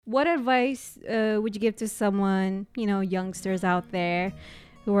what advice would you give to someone, youngsters out there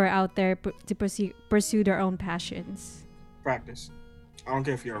who are out there to pursue their own passions? Practice. I don't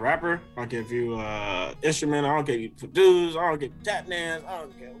care if you're a rapper. I don't care if you're instrument. I don't care if you produce. I don't care if you tap dance. I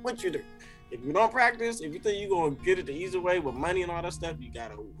don't care what you do. If you don't practice, if you think you're going to get it the easy way with money and all that stuff, you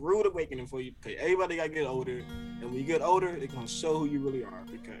got a rude awakening for you. Because everybody got to get older. And when you get older, it's going to show who you really are.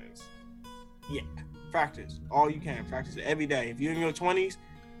 Because, practice. All you can. Practice it every day. If you're in your 20s,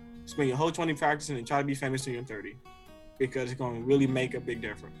 spend your whole 20 practicing and try to be famous when you're 30. Because it's going to really make a big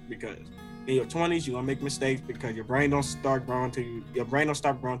difference. Because in your 20s, you're going to make mistakes because your brain don't stop growing till you're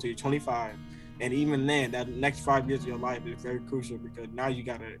 25. And even then, that next 5 years of your life is very crucial because now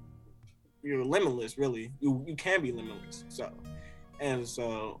you're limitless, really. You can be limitless.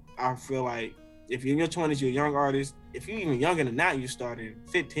 So I feel like if you're in your 20s, you're a young artist. If you're even younger than that, you started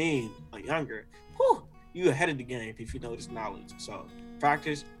 15 or younger, you ahead of the game if you know this knowledge. So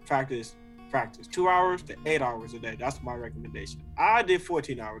practice. 2 hours to 8 hours a day. That's my recommendation. I did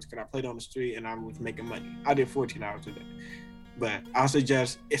 14 hours because I played on the street and I was making money. I did 14 hours a day. But I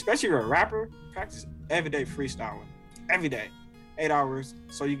suggest, especially if you're a rapper, practice every day freestyling. Every day. 8 hours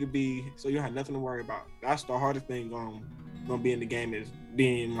so you have nothing to worry about. That's the hardest thing going to be in the game is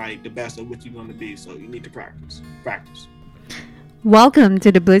being like the best of what you're going to be. So you need to practice. Welcome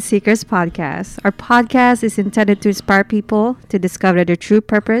to the Bliss Seekers podcast. Our podcast is intended to inspire people to discover their true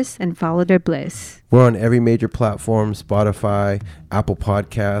purpose and follow their bliss. We're on every major platform, Spotify, Apple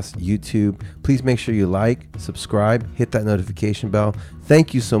Podcasts, YouTube. Please make sure you like, subscribe, hit that notification bell.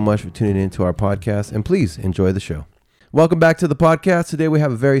 Thank you so much for tuning into our podcast, and please enjoy the show. Welcome back to the podcast. Today we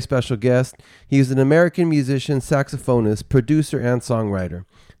have a very special guest. He is an American musician, saxophonist, producer, and songwriter.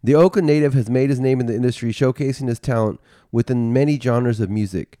 The Oakland native has made his name in the industry, showcasing his talent within many genres of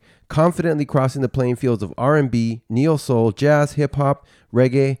music, confidently crossing the playing fields of R&B, neo-soul, jazz, hip-hop,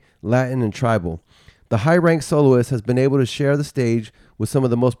 reggae, Latin, and tribal. The high-ranked soloist has been able to share the stage with some of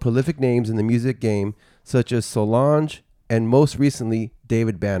the most prolific names in the music game, such as Solange and most recently,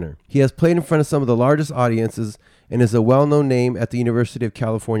 David Banner. He has played in front of some of the largest audiences and is a well-known name at the University of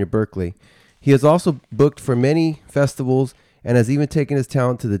California, Berkeley. He has also booked for many festivals and has even taken his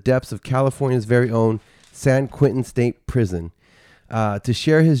talent to the depths of California's very own San Quentin State Prison to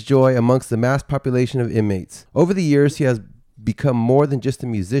share his joy amongst the mass population of inmates. Over the years, he has become more than just a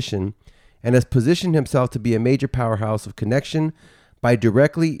musician and has positioned himself to be a major powerhouse of connection by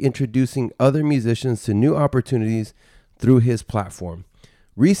directly introducing other musicians to new opportunities through his platform.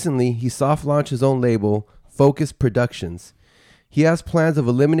 Recently, he soft launched his own label, Productionz. He has plans of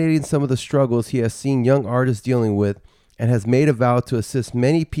eliminating some of the struggles he has seen young artists dealing with and has made a vow to assist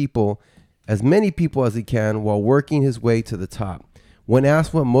many people as he can while working his way to the top. When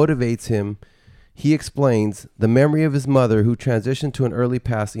asked what motivates him, he explains, the memory of his mother who transitioned to an early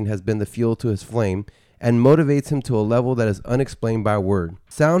passing has been the fuel to his flame and motivates him to a level that is unexplained by word.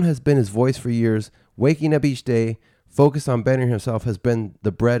 Sound has been his voice for years. Waking up each day, focused on bettering himself has been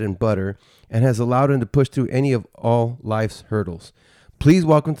the bread and butter and has allowed him to push through any of all life's hurdles. Please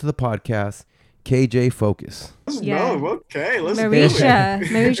welcome to the podcast, KJ Focus. Okay, let's do it.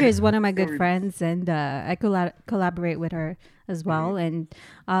 Marisha is one of my good friends, and I collaborate with her as well. And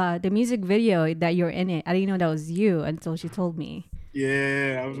the music video that you're in it, I didn't know that was you until she told me.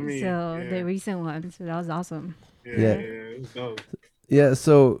 Yeah, that was me. So the recent one, so that was awesome. It was dope. Yeah,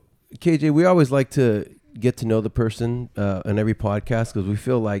 so KJ, we always like to get to know the person on every podcast because we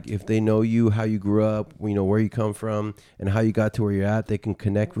feel like if they know you, how you grew up, where you come from and how you got to where you're at, they can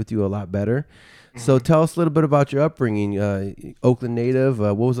connect with you a lot better. Mm-hmm. So tell us a little bit about your upbringing. Oakland native,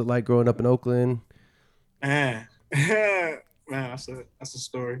 what was it like growing up in Oakland? Man, that's a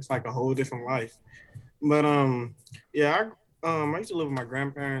story. It's like a whole different life. But I used to live with my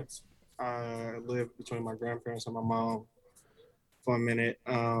grandparents. I lived between my grandparents and my mom for a minute.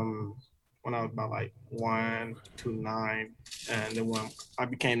 When I was about like 1 to 9, and then when I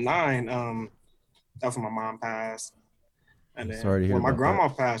became 9, that's when my mom passed, and then my grandma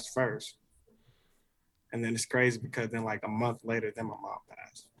passed first, and then it's crazy because then like a month later, then my mom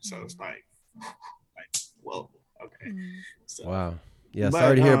passed. So it's like whoa, okay. So, wow, yeah,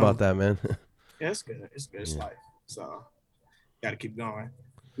 sorry to hear about that, man. Yeah, it's good. It's good. It's life. So got to keep going.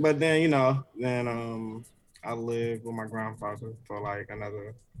 But then I lived with my grandfather for like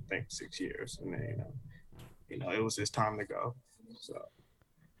another, I think, 6 years, and then it was his time to go. So,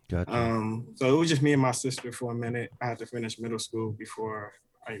 gotcha. So it was just me and my sister for a minute. I had to finish middle school before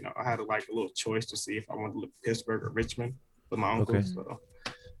I had a little choice to see if I wanted to live in Pittsburgh or Richmond with my uncle. Okay.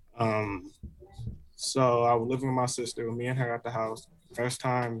 So I was living with my sister, with me and her at the house. First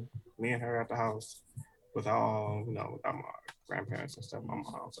time me and her at the house without my grandparents and stuff, my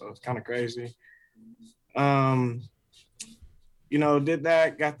mom. So it's kind of crazy. Did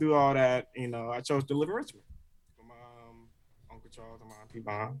that, got through all that. I chose to live in Richmond for my Uncle Charles and my Auntie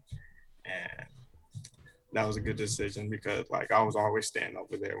Bon. And that was a good decision because like I was always staying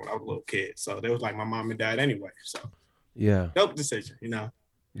over there when I was a little kid. So they was like my mom and dad anyway. So yeah, dope decision,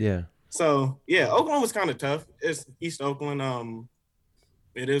 Yeah. So yeah, Oakland was kind of tough. It's East Oakland.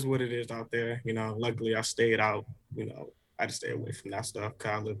 It is what it is out there. Luckily I stayed out. I had to stay away from that stuff.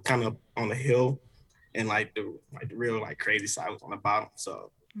 Kind of on the hill, and like the real like crazy side was on the bottom.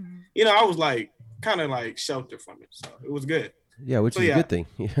 So I was like kind of like sheltered from it. So it was good. Yeah, which is a good thing.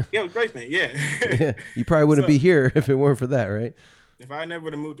 Yeah, it was a great thing. Yeah. Yeah. You probably wouldn't be here if it weren't for that, right? If I never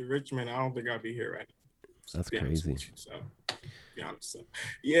would have moved to Richmond, I don't think I'd be here right now. That's crazy. So, be honest. So,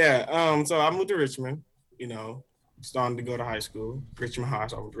 yeah. So I moved to Richmond. Starting to go to high school, Richmond High.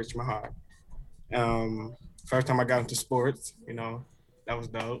 So I went to Richmond High. First time I got into sports, that was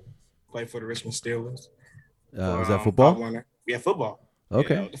dope. Played for the Richmond Steelers. Was that football? Yeah, football.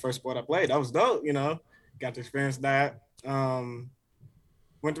 Okay. The first sport I played, that was dope. Got to experience that.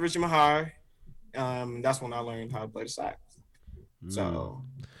 Went to Richmond High. That's when I learned how to play the sax. So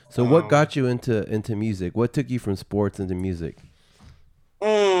what got you into music? What took you from sports into music?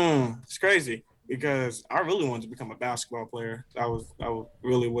 It's crazy because I really wanted to become a basketball player. That was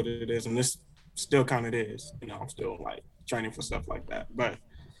really what it is, and this still kind of is. I'm still like training for stuff like that. But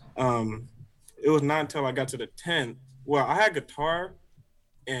it was not until I got to the 10th. Well, I had guitar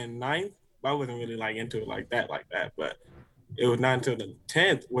in 9th, but I wasn't really like into it like that. But it was not until the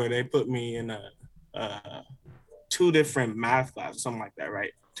 10th where they put me in a 2 different math classes, something like that,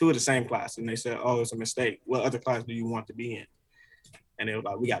 right? 2 of the same class, and they said, "Oh, it's a mistake. What other class do you want to be in?" And they were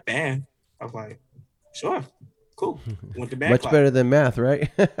like, "We got band." I was like, "Sure, cool." Went to band. Much class. Better than math, right?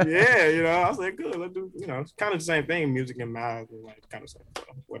 Yeah, I was like, "Good, let's do." It's kind of the same thing, music and math, and like kind of same, so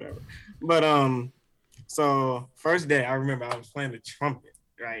whatever. But so first day, I remember I was playing the trumpet,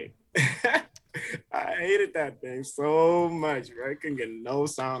 right? I hated that thing so much, right? Couldn't get no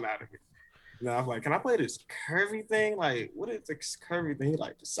sound out of it. I was like, "Can I play this curvy thing? Like, what is this curvy thing?"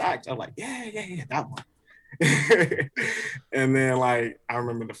 Like the sax. I was like, yeah, that one. And then like I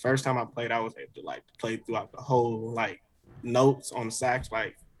remember the first time I played, I was able to like play throughout the whole like notes on the sax,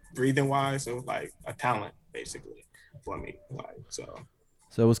 like breathing wise. It was like a talent basically for me. Like so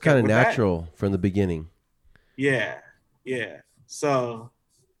it was kind of natural from the beginning. Yeah. So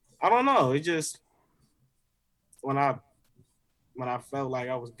I don't know. It just when I felt like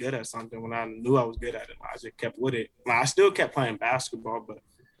I was good at something, when I knew I was good at it, I just kept with it. I still kept playing basketball, but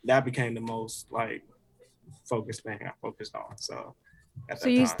that became the most like focused thing I focused on. So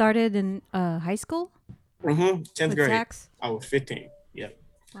you started in high school? 10th grade. Sax? I was 15. Yeah.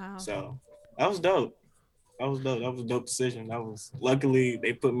 Wow. So that was dope. That was a dope decision. Luckily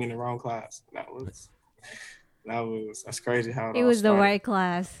they put me in the wrong class. That's crazy how it was the right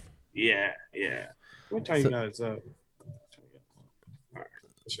class. Yeah. Let me tell you guys up.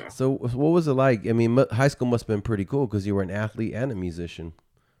 Sure. So what was it like? I mean, high school must have been pretty cool because you were an athlete and a musician.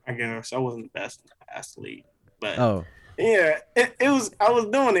 I guess I wasn't the best athlete, but yeah, it was. I was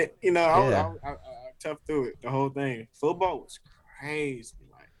doing it, I tough through it. The whole thing. Football was crazy,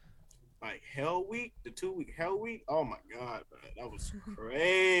 like Hell Week, the 2-week Hell Week. Oh my God, bro, that was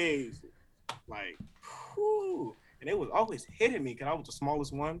crazy. Like, whew. And it was always hitting me because I was the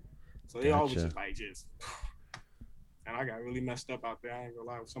smallest one, so they always just. And I got really messed up out there. I ain't gonna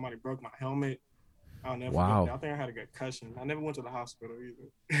lie. Somebody broke my helmet. I'll never forget that. I think I had a concussion. I never went to the hospital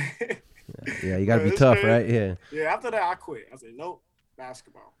either. Yeah, you gotta be tough, right? Yeah. Yeah. After that, I quit. I said, nope,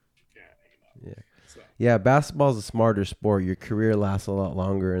 basketball. Yeah. Yeah, basketball's a smarter sport. Your career lasts a lot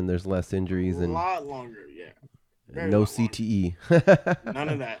longer, and there's less injuries. A lot longer. Yeah. No CTE. None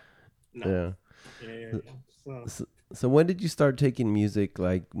of that. No. Yeah. So when did you start taking music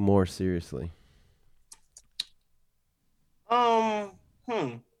like more seriously?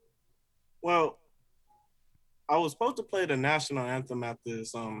 Well, I was supposed to play the national anthem at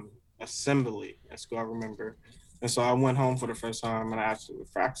this assembly at school, I remember. And so I went home for the first time and I actually was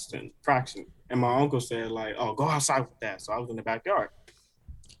practicing. And my uncle said like, "Oh, go outside with that." So I was in the backyard.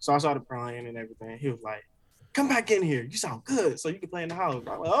 So I started playing and everything. He was like, "Come back in here. You sound good. So you can play in the house." I was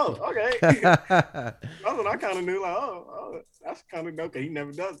like, "Oh, okay." That's what I kind of knew. Like, oh, that's kind of dope. He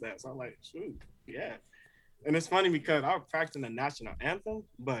never does that. So I'm like, shoot, yeah. And it's funny because I was practicing the national anthem,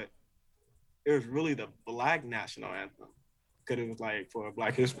 but it was really the Black National Anthem. Because it was like for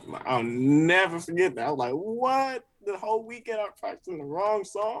Black History Month. I'll never forget that. I was like, what? The whole weekend I was practicing the wrong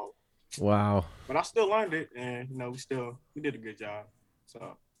song? Wow. But I still learned it, and we did a good job.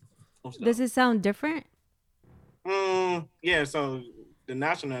 So does it sound different? Yeah. So the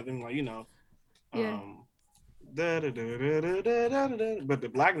national anthem, like Yeah. But the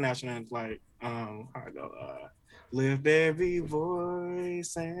Black National Anthem, like how I go, lift every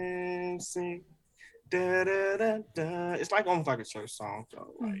voice and sing. Da, da, da, da. It's like almost like a church song.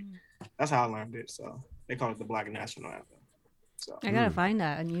 So like that's how I learned it. So they call it the Black National Anthem. So I gotta find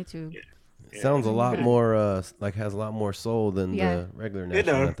that on YouTube. yeah. Sounds a lot Mhm. more like has a lot more soul than Yeah. the regular It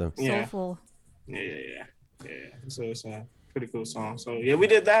national does. anthem. Yeah. Soulful. Yeah. So it's a pretty cool song. So yeah, we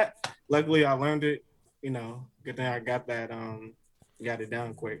did that. Luckily, I learned it. Good thing I got that. Got it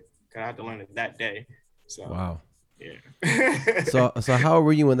down quick. Cause I had to learn it that day. So Wow. yeah. So how old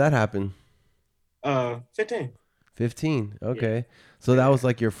were you when that happened? 15. 15. Okay. So that was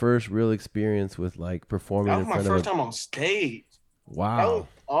like your first real experience with like performing That in was my front first of time on stage. That was Wow.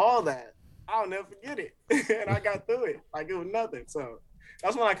 all that. I'll never forget it. And I got through it. Like it was nothing. So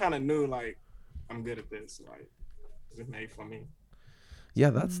that's when I kind of knew like I'm good at this. Like it's made for me. Yeah,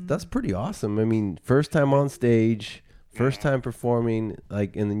 that's pretty awesome. I mean, first time on stage, first Yeah. time performing,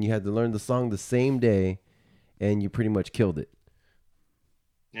 like, and then you had to learn the song the same day, and you pretty much killed it.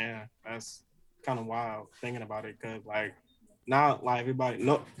 Yeah, that's kind of wild thinking about it because like now like everybody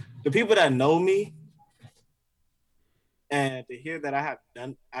know the people that know me and to hear that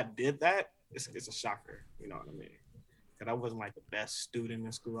I did that, it's a shocker. You know what I mean? Because I wasn't like the best student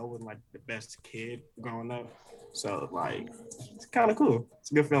in school. I wasn't like the best kid growing up. So like it's kind of cool.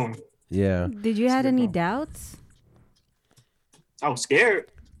 It's a good feeling. Yeah. Did you It's a had good any feeling. doubts? I was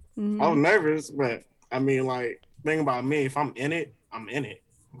scared. I was Mhm. nervous, but I mean like think about me, if I'm in it, I'm in it.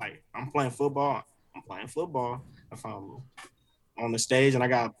 Like I'm playing football, I'm playing football. If I'm on the stage and I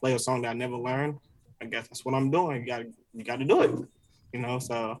gotta play a song that I never learned, I guess that's what I'm doing. You gotta do it.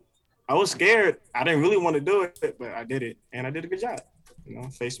 So I was scared. I didn't really want to do it, but I did it and I did a good job.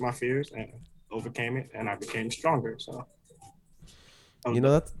 Faced my fears and overcame it and I became stronger. So You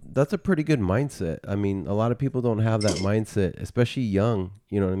know, that's a pretty good mindset. I mean, a lot of people don't have that mindset, especially young.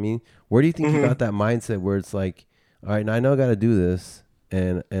 You know what I mean? Where do you think you got that mindset where it's like, all right, now I know I got to do this,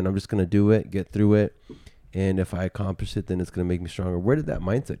 and I'm just gonna do it, get through it, and if I accomplish it, then it's gonna make me stronger. Where did that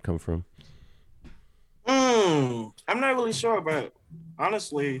mindset come from? I'm not really sure, but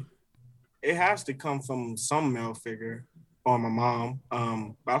honestly, it has to come from some male figure or my mom.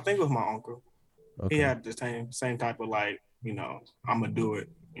 But I think it was my uncle. He Okay. had the same type of like, I'm gonna do it.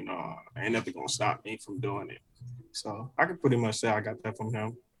 Ain't nothing gonna stop me from doing it. So I could pretty much say I got that from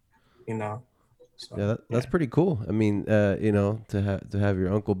him. You know. So Yeah, that's pretty cool. I mean, to have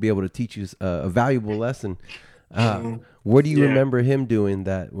your uncle be able to teach you a valuable lesson. What do you remember him doing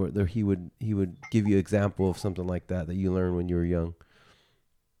that where he would give you an example of something like that you learned when you were young?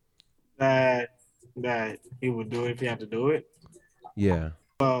 that he would do it if he had to do it. Yeah.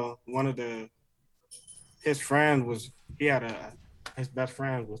 One of his friend was he had his best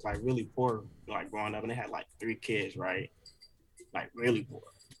friend was like really poor, like growing up, and they had like 3 kids, right? Like really poor.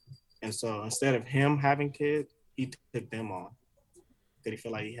 And so instead of him having kids, he took them on. Because he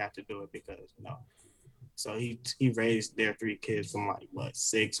felt like he had to do it because So he raised their 3 kids from like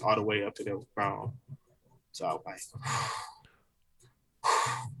 6 all the way up to they was grown. So I was like,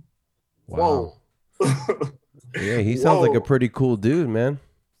 Wow. whoa. Yeah, he sounds like a pretty cool dude, man.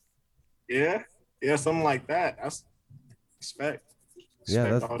 Yeah, something like that. That's respect.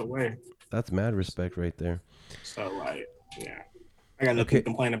 Respect all the way. That's mad respect right there. So like, yeah, I got nothing to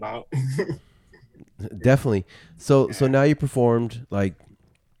complain about. Definitely. So now you performed, like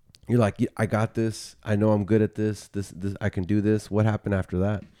you're like, I got this. I know I'm good at this. This I can do this. What happened after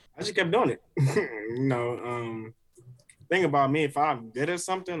that? I just kept doing it. Thing about me, if I'm good at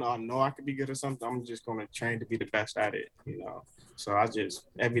something or know I could be good at something, I'm just gonna train to be the best at it. So I just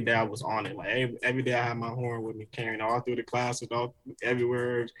every day I was on it. Like every day I had my horn with me, carrying all through the classes, all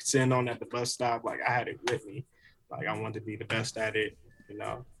everywhere, sitting on at the bus stop. Like I had it with me. Like I wanted to be the best at it.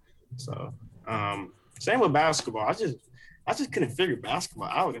 So same with basketball. I just couldn't figure basketball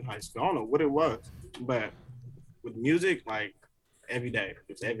out in high school. I don't know what it was, but with music, like every day.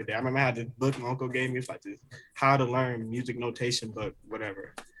 It's every day. I remember I had this book my uncle gave me. It's like this how to learn music notation book,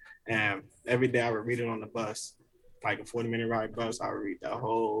 whatever. And every day I would read it on the bus, like a 40-minute ride bus. I would read the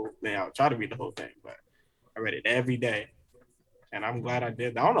whole thing. I would try to read the whole thing, but I read it every day. And I'm glad I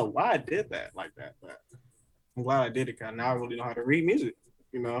did that. I don't know why I did that like that, but I'm glad I did it because now I really know how to read music,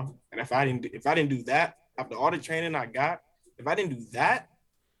 And if I didn't do that, after all the training I got, if I didn't do that,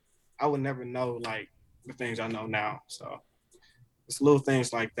 I would never know like the things I know now. So it's little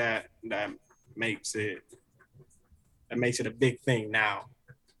things like that makes it a big thing now.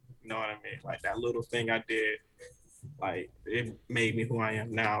 You know what I mean? Like that little thing I did, like it made me who I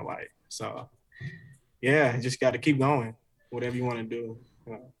am now. Like so, yeah, just got to keep going, whatever you want to do.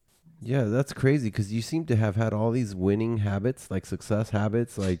 Yeah, that's crazy because you seem to have had all these winning habits, like success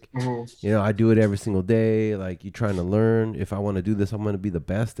habits. Like, I do it every single day. Like, you trying to learn. If I want to do this, I'm going to be the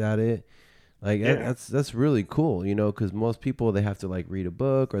best at it. Like, that's really cool, because most people, they have to like read a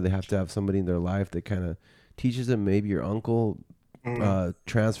book or they have to have somebody in their life that kind of teaches them. Maybe your uncle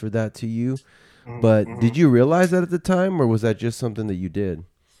transferred that to you. But did you realize that at the time, or was that just something that you did?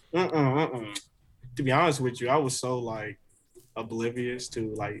 To be honest with you, I was so like oblivious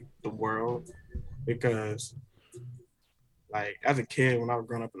to like the world because like as a kid when I was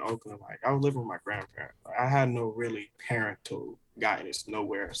growing up in Oakland, like I was living with my grandparents. Like, I had no really parental guidance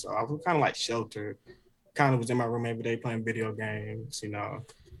nowhere, so I was kind of like sheltered. Kind of was in my room every day playing video games,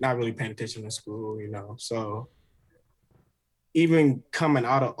 not really paying attention in school, So even coming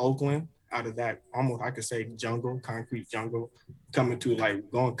out of Oakland, out of that almost I could say jungle, concrete jungle,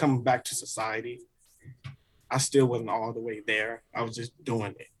 coming back to society, I still wasn't all the way there. I was just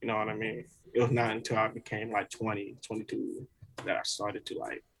doing it. You know what I mean? It was not until I became like 20, 22 that I started to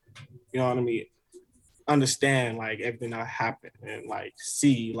like, you know what I mean? Understand like everything that happened and like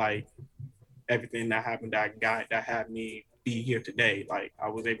see like everything that happened that had me be here today. Like I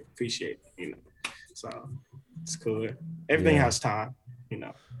was able to appreciate it, So it's cool. Everything has time,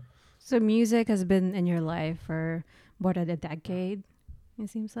 So music has been in your life for more than a decade, it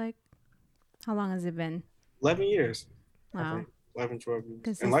seems like. How long has it been? 11 years. Wow. 11, 12 years.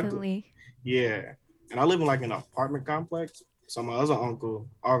 Consistently. And I live in like an apartment complex. So my other uncle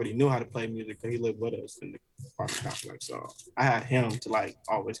already knew how to play music because he lived with us in the apartment complex. So I had him to like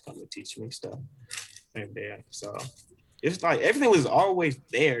always come and teach me stuff. And then so it's like everything was always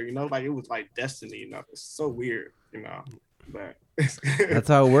there, like it was like destiny, It's so weird, But that's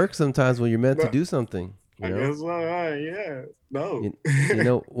how it works sometimes when you're meant to do something. I guess so, yeah. No.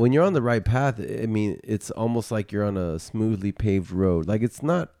 When you're on the right path, I mean, it's almost like you're on a smoothly paved road. Like, it's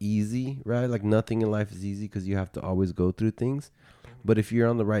not easy, right? Like, nothing in life is easy because you have to always go through things. But if you're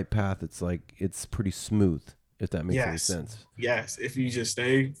on the right path, it's like, it's pretty smooth, if that makes any sense. Yes, if you just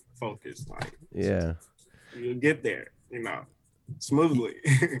stay focused, like, you'll get there, smoothly.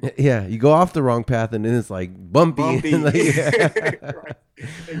 Yeah, you go off the wrong path and then it's like bumpy. Like, right.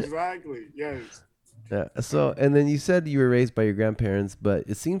 Exactly, yes. Yeah. So, and then you said you were raised by your grandparents, but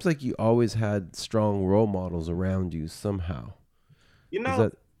it seems like you always had strong role models around you somehow.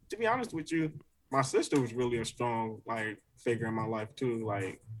 To be honest with you, my sister was really a strong like figure in my life too.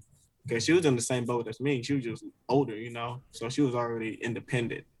 Like, because she was in the same boat as me. She was just older, so she was already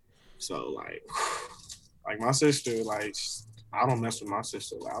independent. So like my sister, like I don't mess with my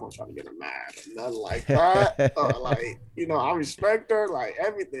sister. Like I don't try to get her mad or nothing like that. I respect her, like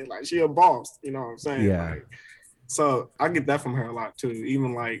everything. Like she a boss, you know what I'm saying? Yeah. Like, so I get that from her a lot too.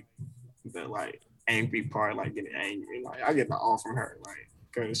 Even like the like angry part, like getting angry. Like I get that all from her, like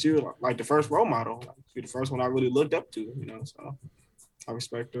because she was like the first role model. Like, she was the first one I really looked up to, So I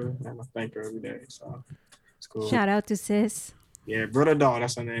respect her and I thank her every day. So it's cool. Shout out to sis. Yeah, Brother Doll,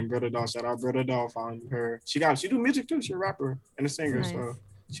 that's her name. Brother Doll, shout out Brother Doll. Found her. She do music too. She's a rapper and a singer. Nice. So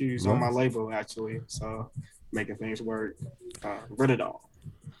she's on my label actually. So making things work. Brother Doll.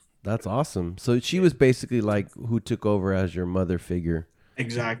 That's awesome. So she was basically like who took over as your mother figure.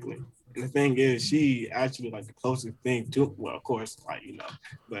 Exactly. And the thing is, she actually like the closest thing to, well, of course, like,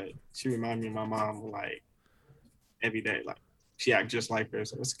 but she reminded me of my mom like every day. Like she act just like her.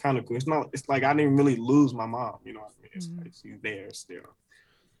 So it's kind of cool. It's like I didn't really lose my mom, you know what I mean? It's like she's there still.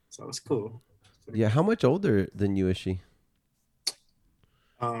 So it's cool. Yeah, how much older than you is she?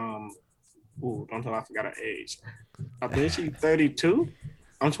 Don't tell I forgot her age. I think she's 32.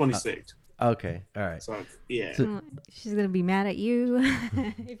 I'm 26. Okay, all right. So yeah. She's gonna be mad at you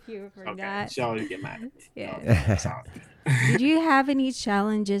if you forgot. Okay. She always get mad at me. Yeah. Did you have any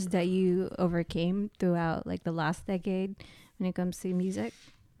challenges that you overcame throughout like the last decade when it comes to music?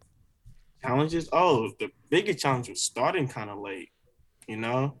 Challenges? Oh, the biggest challenge was starting kind of late,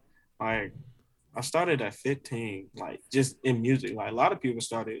 like I started at 15, like just in music. Like a lot of people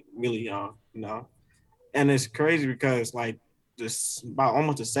started really young, and it's crazy because like this about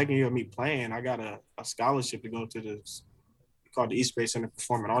almost the second year of me playing, I got a scholarship to go to this called the East Bay Center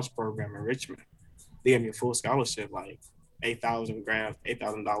Performing Arts Program in Richmond. They gave me a full scholarship, like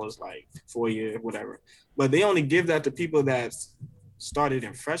 $8,000, like 4 years, whatever. But they only give that to people that started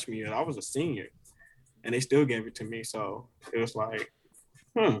in freshman year. I was a senior and they still gave it to me. So it was like,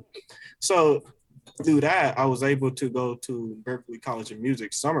 So through that, I was able to go to Berkeley College of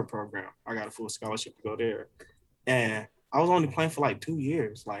Music summer program. I got a full scholarship to go there. And I was only playing for like 2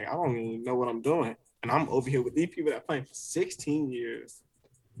 years. Like, I don't even know what I'm doing. And I'm over here with these people that are playing for 16 years.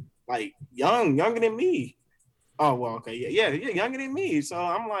 like younger than me. Oh well, okay, yeah, younger than me. So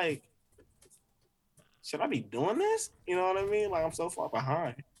I'm like, should I be doing this? You know what I mean? Like I'm so far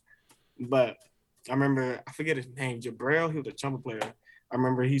behind. But I remember, I forget his name, Jabril. He was a trumpet player. I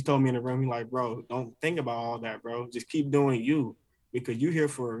remember he told me in the room, he like, bro, don't think about all that, bro. Just keep doing you, because you're here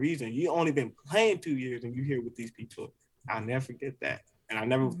for a reason. You only been playing 2 years and you're here with these people. I'll never forget that. And I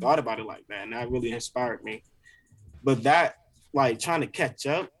never thought about it like that. And that really inspired me. But that, like, trying to catch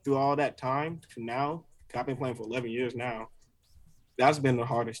up through all that time to now, I've been playing for 11 years now. That's been the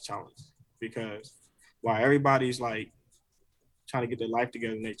hardest challenge, because while everybody's like trying to get their life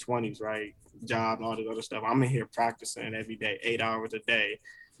together in their 20s, right? Job and all this other stuff. I'm in here practicing every day, 8 hours a day,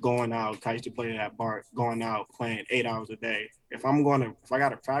 going out. I used to play at bar, going out, playing 8 hours a day. If I got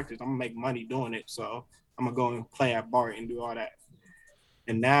to practice, I'm gonna make money doing it. So I'm gonna go and play at bar and do all that.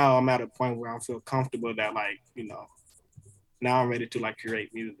 And now I'm at a point where I feel comfortable that, like, you know, now I'm ready to like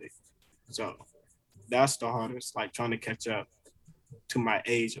create music. So that's the hardest, like trying to catch up to my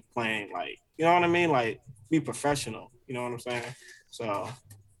age of playing, like, you know what I mean? Like be professional, you know what I'm saying? So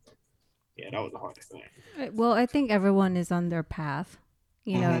yeah, that was the hardest thing. Well, I think everyone is on their path.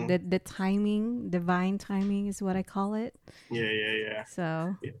 You know, the timing, divine timing is what I call it. Yeah.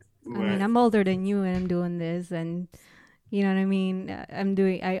 So, yeah. I mean, I'm older than you and I'm doing this, and you know what I mean?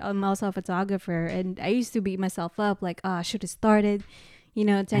 I'm also a photographer, and I used to beat myself up like, oh, I should have started,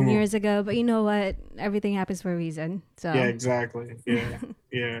 10 years ago. But you know what? Everything happens for a reason. So yeah, exactly.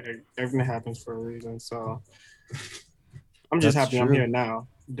 Yeah, everything happens for a reason. So I'm just happy I'm here now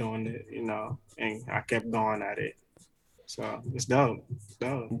doing it, and I kept going at it. So it's dope. It's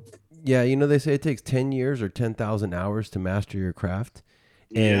dope. Yeah, they say it takes 10 years or 10,000 hours to master your craft.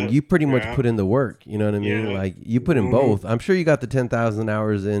 And you pretty much put in the work, you know what I mean? Yeah. Like you put in both. I'm sure you got the 10,000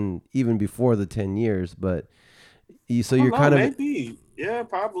 hours in even before the 10 years, but you're kind of maybe. Yeah,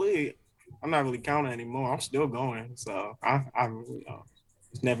 probably. I'm not really counting anymore. I'm still going. So I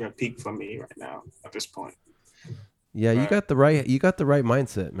it's never a peak for me right now at this point. Yeah, you got the right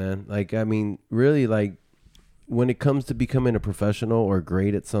mindset, man. Like, I mean, really, like when it comes to becoming a professional or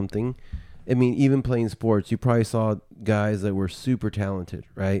great at something, I mean, even playing sports, you probably saw guys that were super talented,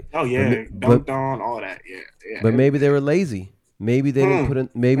 right? Oh yeah, dunked on, all that. Yeah. But maybe they were lazy. Maybe they didn't put in.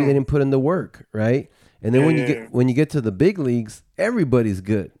 Maybe they didn't put in the work, right? And then when you get to the big leagues, everybody's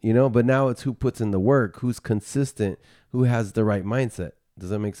good, But now it's who puts in the work, who's consistent, who has the right mindset.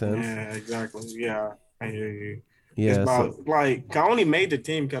 Does that make sense? Yeah, exactly. Yeah, I hear you. Yeah, it's about, like, I only made the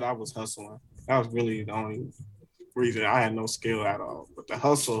team because I was hustling. That was really the only reason. I had no skill at all, but the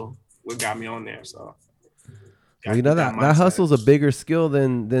hustle what got me on there. So well, that hustle's a bigger skill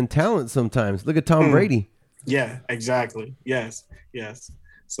than talent sometimes. Look at Tom Brady. Yeah, exactly. Yes.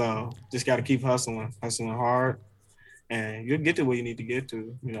 So just got to keep hustling hard, and you'll get to where you need to get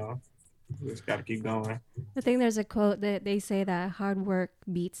to. Just got to keep going. I think there's a quote that they say that hard work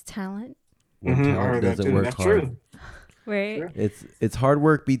beats talent. When talent doesn't work hard. True. Right. It's hard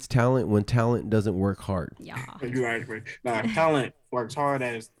work beats talent when talent doesn't work hard. Yeah. Exactly. Now, if talent works hard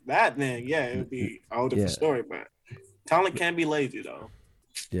as that, then it would be a whole different story. But talent can be lazy, though.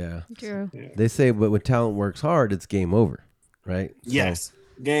 Yeah. True. Yeah. They say, but when talent works hard, it's game over, right? Yes.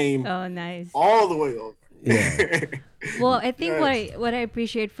 Game. Oh, nice. All the way over. Yeah. Well, I think what I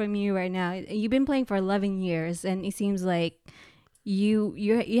appreciate from you right now, you've been playing for 11 years, and it seems like you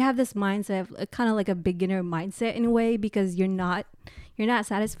have this mindset of kind of like a beginner mindset in a way, because you're not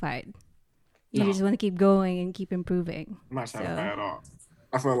satisfied. You just want to keep going and keep improving. I'm not satisfied at all.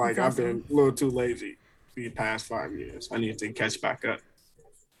 I feel like I've been a little too lazy for the past 5 years. I need to catch back up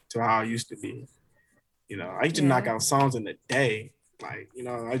to how I used to be. I used to knock out songs in a day. Like,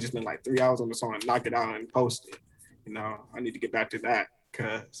 I just been like 3 hours on the song and knock it out and post it. I need to get back to that,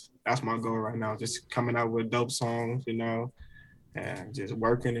 because that's my goal right now. Just coming out with dope songs, and just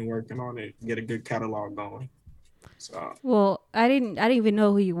working on it, get a good catalog going. So. Well, I didn't even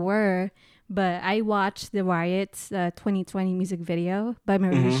know who you were, but I watched the Riots 2020 music video by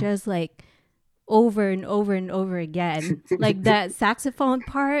Mauritius like over and over and over again. Like that saxophone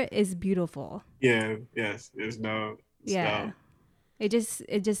part is beautiful. Yeah. Yes. It's dope. Dope. It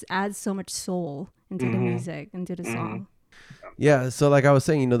just adds so much soul into the music, into the song. Yeah, so like I was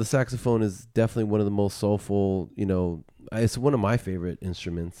saying, the saxophone is definitely one of the most soulful, it's one of my favorite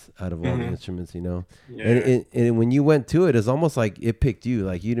instruments out of all the instruments, Yeah. And when you went to it, it's almost like it picked you.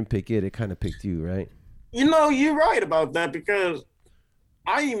 Like you didn't pick it kind of picked you, right? You're right about that, because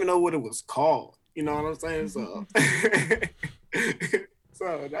I didn't even know what it was called. You know what I'm saying? So,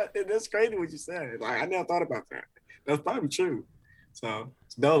 that's crazy what you said. Like, I never thought about that. That's probably true. So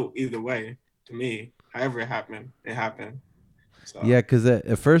it's dope either way to me. However it happened. So Yeah, because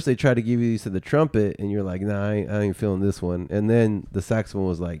at first they tried to give you the trumpet, and you're like, nah, I ain't feeling this one. And then the saxophone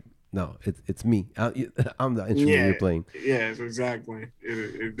was like, no, it's me. I'm the instrument you're playing. Yes, exactly.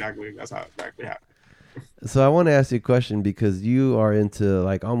 Exactly. That's how exactly happened. So I want to ask you a question because you are into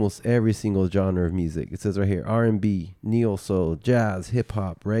like almost every single genre of music. It says right here, R&B, neo soul, jazz, hip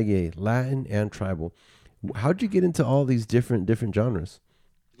hop, reggae, Latin, and tribal. How'd you get into all these different genres?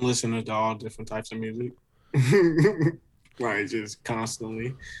 Listening to all different types of music. Right, just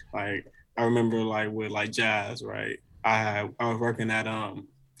constantly. Like I remember like with like jazz, right? I was working at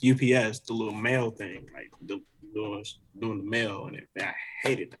UPS, the little mail thing, like doing the mail, and I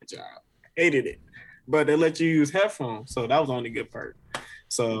hated that job. Hated it. But they let you use headphones, so that was the only good part.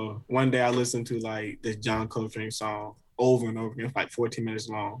 So one day I listened to like this John Coltrane song over and over again, like 14 minutes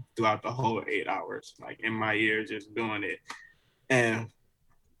long throughout the whole 8 hours, like in my ear, just doing it. And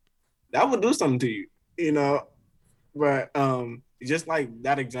that would do something to you, you know. But just like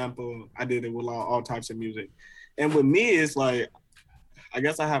that example, I did it with all types of music. And with me, it's like, I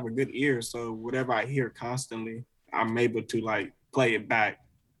guess I have a good ear. So whatever I hear constantly, I'm able to like play it back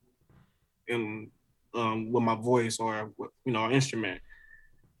in with my voice or, you know, instrument.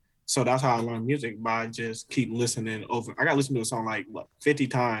 So that's how I learn music, by just keep listening over. I got to listen to a song like 50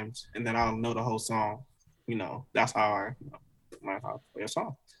 times, and then I'll know the whole song. You know, that's how I learn how to play a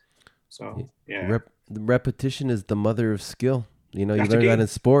song. So yeah. Repetition is the mother of skill. You know, That's you learn that in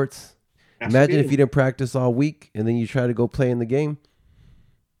sports. That's Imagine if you didn't practice all week and then you try to go play in the game.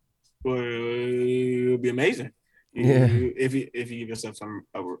 Well, it would be amazing. Yeah. If you give yourself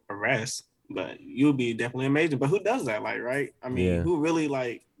a rest, but you'll be definitely amazing. But who does that? Like, right? I mean, who really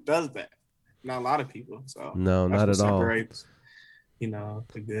like does that? Not a lot of people. So no, not at all. Separates, you know,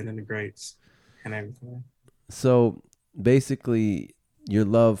 the good and the greats and everything. So basically, your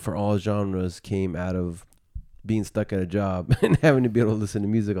love for all genres came out of being stuck at a job and having to be able to listen to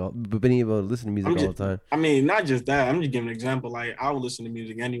music all the time. I mean, not just that. I'm just giving an example. Like, I will listen to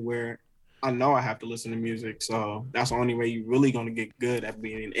music anywhere. I know I have to listen to music, so that's the only way you're really going to get good at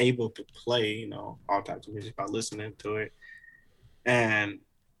being able to play, you know, all types of music by listening to it. And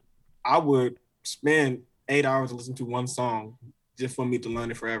I would spend 8 hours listening to one song just for me to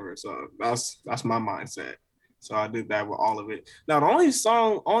learn it forever. So that's my mindset. So I did that with all of it. Now, the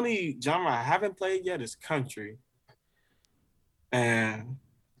only genre I haven't played yet is country. And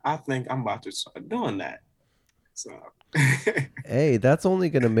I think I'm about to start doing that. So, hey, that's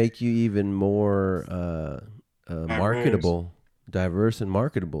only going to make you even more marketable, diverse and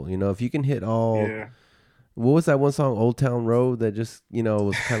marketable. You know, if you can hit all... Yeah. What was that one song, Old Town Road, that just, you know,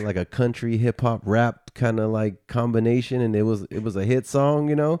 was kind of like a country hip hop rap kind of like combination, and it was a hit song,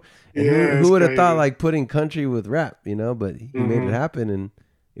 you know? And who would have thought like putting country with rap, you know? But he made it happen, and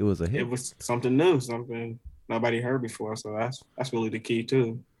it was a hit. It was something new, something nobody heard before. So that's really the key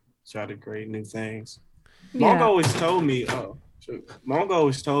too. Try to create new things. Yeah. Mongo always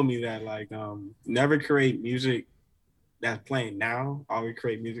told me that like never create music that's playing now. Always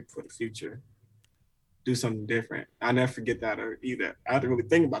create music for the future. Do something different. I never forget that either. I had to really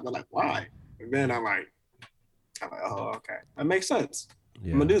think about that, like, why? And then I'm like, oh, okay. That makes sense.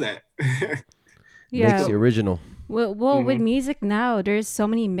 Yeah. I'm gonna do that. Yeah. Makes the original. Well, with music now, there's so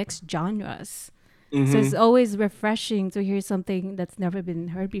many mixed genres. So it's always refreshing to hear something that's never been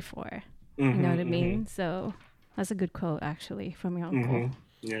heard before. You know what I mean? So that's a good quote, actually, from your uncle.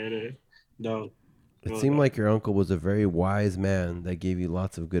 Yeah, it is. No. It seemed like your uncle was a very wise man that gave you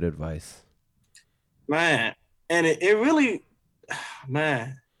lots of good advice. Man, and it really,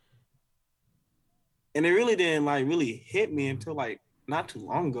 man, and it really didn't like really hit me until like not too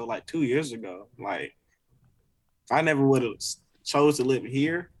long ago, like 2 years ago. Like, if I never would have chose to live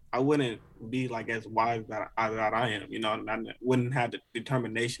here, I wouldn't be like as wise that I am, you know, and I wouldn't have the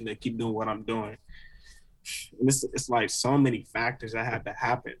determination to keep doing what I'm doing. And it's like so many factors that had to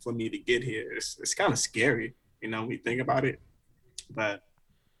happen for me to get here. It's kind of scary, you know, when you think about it, but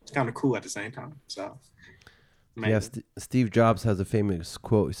it's kind of cool at the same time. So, yeah, Steve Jobs has a famous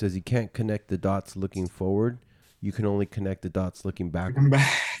quote. He says, "You can't connect the dots looking forward. You can only connect the dots looking backward."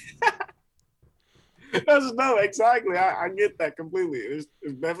 That's no, exactly. I get that completely. It's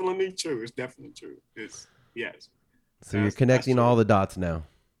definitely true. It's definitely true. Yes. So you're connecting all the dots now.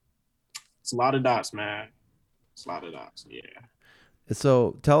 It's a lot of dots, man. It's a lot of dots. Yeah.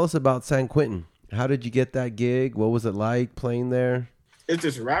 So tell us about San Quentin. How did you get that gig? What was it like playing there? It's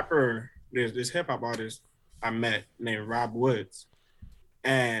this rapper, this hip hop artist I met named Rob Woods.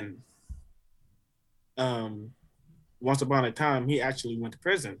 And once upon a time, he actually went to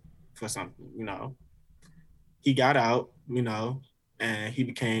prison for something, you know. He got out, you know, and he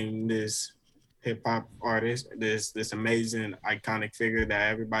became this hip hop artist, this amazing iconic figure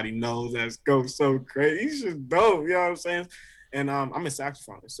that everybody knows that's goes so crazy. He's just dope, you know what I'm saying? And I'm a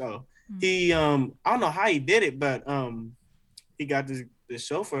saxophonist, so he I don't know how he did it, but he got this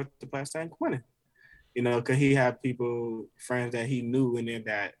chauffeur to play San Quentin, you know, because he had friends that he knew in there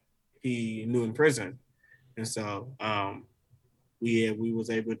that he knew in prison, and so we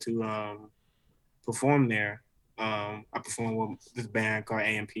was able to perform there. I performed with this band called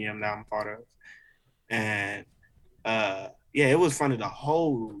AMPM that I'm part of. And yeah, it was fun of the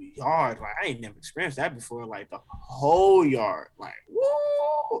whole yard. Like I ain't never experienced that before. Like the whole yard, like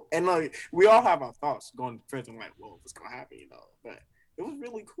woo! And like we all have our thoughts going to prison, like, whoa, what's gonna happen, you know? But it was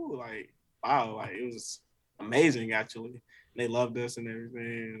really cool. Like wow, like it was amazing actually. They loved us and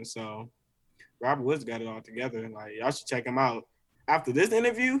everything. And so Robert Woods got it all together. And like y'all should check him out. After this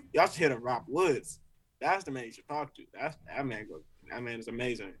interview, y'all should hit up Rob Woods. That's the man you should talk to. That man is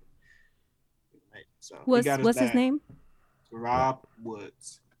amazing. So what's his name? Rob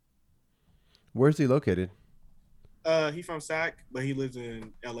Woods. Where's he located? He's from Sac, but he lives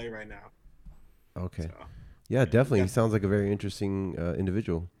in LA right now. Okay. So, yeah, definitely. He sounds like a very interesting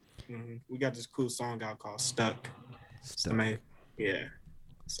individual. Mm-hmm. We got this cool song out called Stuck. Yeah.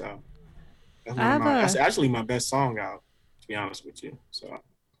 So that's actually my best song out, to be honest with you. So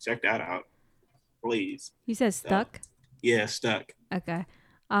check that out, please. You said Stuck? Yeah, Stuck. Okay.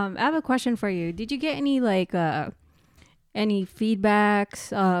 I have a question for you. Did you get any any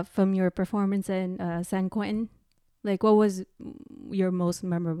feedbacks from your performance in San Quentin? Like, what was your most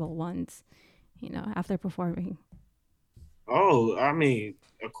memorable ones, you know, after performing? Oh, I mean,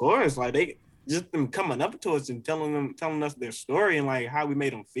 of course, like they just them coming up to us and telling us their story and like how we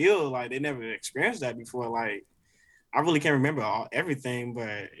made them feel. Like they never experienced that before. Like I really can't remember everything,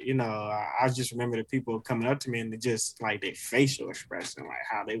 but you know, I just remember the people coming up to me and just like their facial expression, like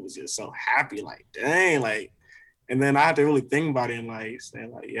how they was just so happy, like dang, like. And then I had to really think about it and like say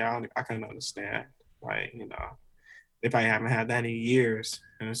like, yeah, I couldn't understand, like you know, they probably haven't had that in years,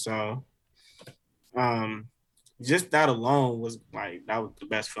 and so, just that alone was like that was the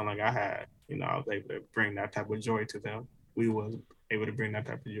best feeling I had. You know, I was able to bring that type of joy to them. We was able to bring that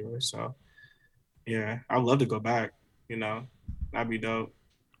type of joy. So, yeah, I'd love to go back. You know, that'd be dope.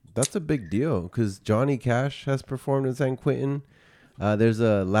 That's a big deal because Johnny Cash has performed in San Quentin. There's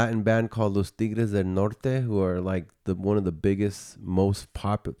a Latin band called Los Tigres del Norte who are like one of the biggest, most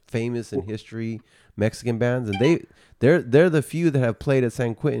famous in history Mexican bands, and they're the few that have played at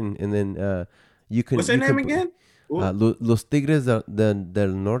San Quentin. And then you can. What's their name again? Los Tigres del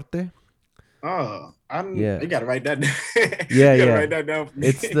Norte. Oh, you gotta write that down. Yeah. Write that down for me.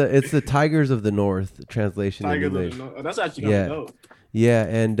 It's the Tigers of the North translation. Tigers of the North. Oh, that's actually gonna be dope. Yeah,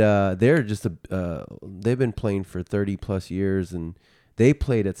 and they're just they've been playing for 30 plus years, and they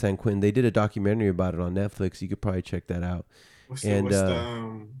played at San Quentin. They did a documentary about it on Netflix. You could probably check that out. What's the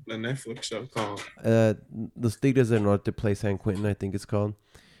Netflix show called? Los Tigres del Norte play San Quentin, I think it's called.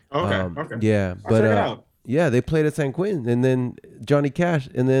 Okay. Yeah, I'll check it out. Yeah, they played at San Quentin, and then Johnny Cash,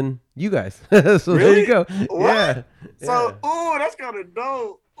 and then you guys. So really? There you go. What? Yeah. So, that's kind of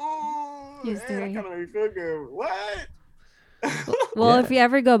dope. That kind of makes me feel good. What? Well, if you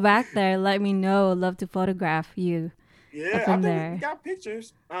ever go back there, let me know. I'd love to photograph you. Yeah, from I think there. We got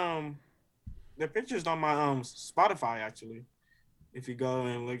pictures. The pictures on my Spotify actually. If you go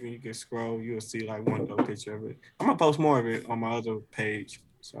and look and you can scroll, you'll see like one dope picture of it. I'm gonna post more of it on my other page.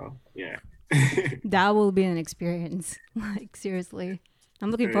 So yeah. That will be an experience. Like seriously,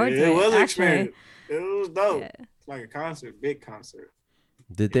 I'm looking forward to it. It was an experience. It was dope. Yeah. It's like a concert, big concert.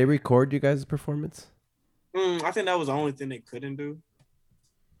 Did they record you guys' performance? I think that was the only thing they couldn't do.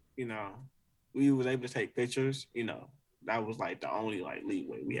 You know, we was able to take pictures. You know, that was like the only like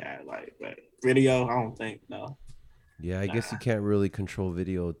leeway we had. Like, but video, I don't think no. Yeah, I guess you can't really control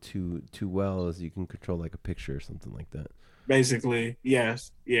video too well as you can control like a picture or something like that. Basically,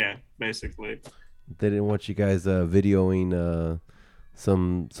 yes, yeah, basically. They didn't want you guys videoing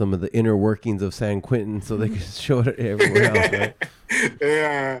some of the inner workings of San Quentin so they could show it everywhere else, right?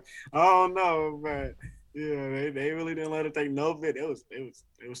 Yeah, I don't know, but yeah, they really didn't let it take no video. It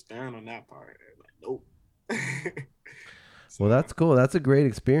was staring on that part. Like, nope. Well, that's cool. That's a great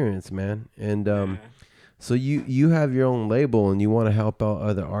experience, man. And so you have your own label and you want to help out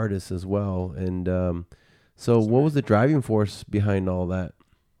other artists as well. And so what was the driving force behind all that?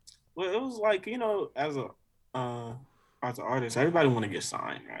 Well, it was like, you know, as an artist, everybody want to get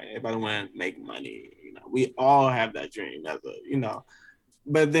signed, right? Everybody want to make money. You know, we all have that dream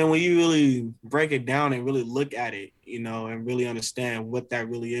but then when you really break it down and really look at it, you know, and really understand what that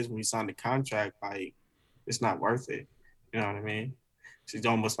really is when you sign the contract, like it's not worth it. You know what I mean? It's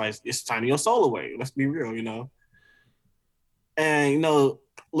almost like it's turning your soul away. Let's be real, you know. And, you know,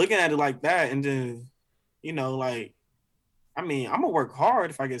 looking at it like that, and then, you know, like, I mean, I'm gonna work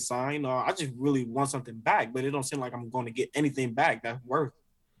hard if I get signed. I just really want something back, but it don't seem like I'm going to get anything back that's worth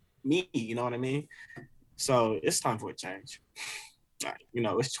me. You know what I mean? So it's time for a change. Like, you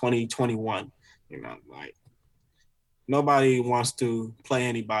know, it's 2021. You know, like nobody wants to play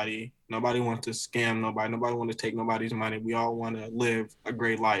anybody. Nobody wants to scam nobody. Nobody wants to take nobody's money. We all want to live a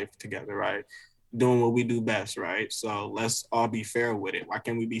great life together, right? Doing what we do best, right? So let's all be fair with it. Why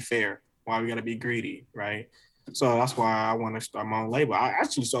can't we be fair? Why we gotta be greedy, right? So that's why I want to start my own label. I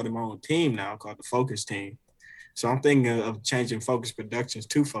actually started my own team now called the Focus Team. So I'm thinking of changing Focus Productionz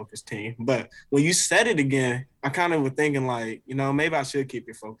to Focus Team. But when you said it again, I kind of was thinking like, you know, maybe I should keep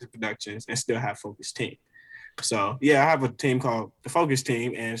it Focus Productionz and still have Focus Team. So yeah, I have a team called the Focus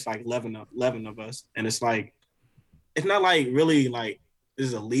Team, and it's like 11 of us. And it's like, it's not like really like this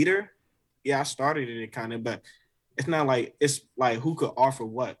is a leader. Yeah, I started it kind of, but it's not like, it's like who could offer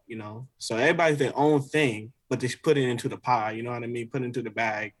what, you know? So everybody's their own thing, but they put it into the pie, you know what I mean? Put it into the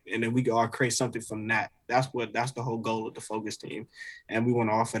bag, and then we can all create something from that. That's the whole goal of the Focus Team. And we want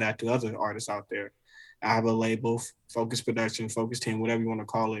to offer that to other artists out there. I have a label, Focus Production, Focus Team, whatever you want to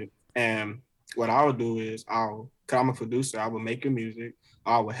call it. And what I would do is cause I'm a producer, I would make your music,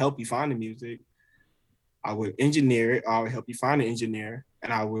 I would help you find the music, I would engineer it, I would help you find an engineer,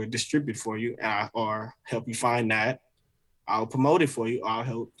 and I will distribute for you, or help you find that. I'll promote it for you. I'll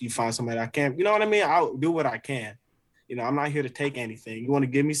help you find somebody that can. You know what I mean? I'll do what I can. You know, I'm not here to take anything. You want to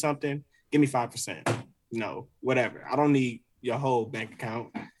give me something? Give me 5%. You know, whatever. I don't need your whole bank account.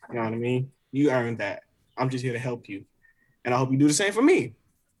 You know what I mean? You earned that. I'm just here to help you. And I hope you do the same for me.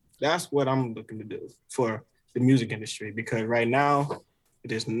 That's what I'm looking to do for the music industry, because right now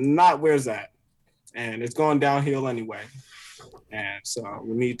it is not where it's at. And it's going downhill anyway. And so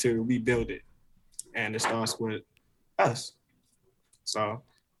we need to rebuild it. And it starts with us. So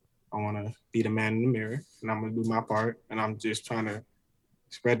I want to be the man in the mirror, and I'm going to do my part. And I'm just trying to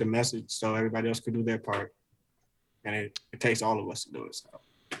spread the message so everybody else can do their part. And it takes all of us to do it. So.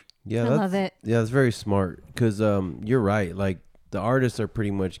 Yeah, I love it. Yeah, that's very smart, because you're right. Like, the artists are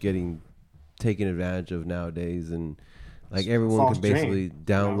pretty much getting taken advantage of nowadays, and like everyone can basically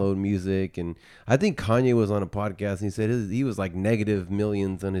download music. And I think Kanye was on a podcast and he said he was like negative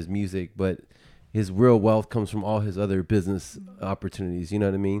millions on his music, but his real wealth comes from all his other business opportunities. You know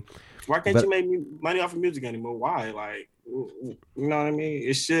what I mean? Why can't you make money off of music anymore? Why? Like, you know what I mean?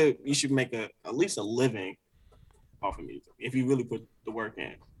 You should make at least a living off of music if you really put the work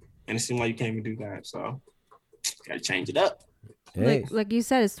in. And it seems like you can't even do that. So gotta change it up. Hey. Like you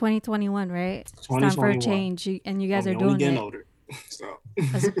said, it's 2021, right? It's time for a change, and you guys are doing it. Older, so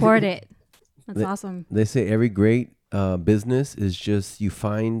I support it. That's awesome. They say every great business is just you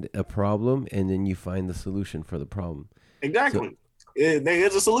find a problem and then you find the solution for the problem. Exactly. There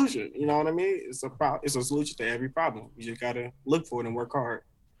is a solution. You know what I mean? It's a solution to every problem. You just gotta look for it and work hard.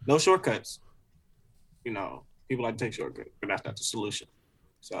 No shortcuts. You know, people like to take shortcuts, but that's not the solution.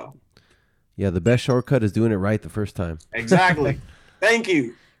 So. Yeah, the best shortcut is doing it right the first time. Exactly. Thank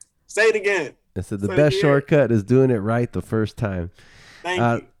you. Say it again. I said the best shortcut is doing it right the first time.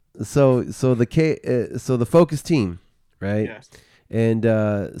 Thank you. So the Focus Team, right? Yes. And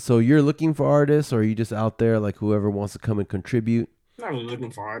so you're looking for artists, or are you just out there like whoever wants to come and contribute? I'm not really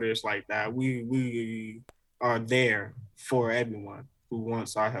looking for artists like that. We are there for everyone who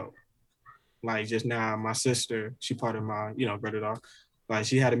wants our help. Like just now, my sister, she part of my, brother dog. Like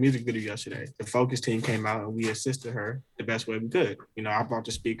she had a music video yesterday. The Focus Team came out and we assisted her the best way we could. I brought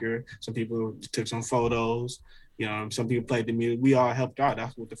the speaker. Some people took some photos. Some people played the music. We all helped out.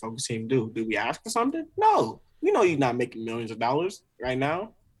 That's what the Focus Team do. Did we ask for something? No. We know you're not making millions of dollars right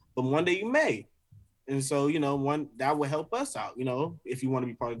now, but one day you may. And so, one that will help us out, if you want to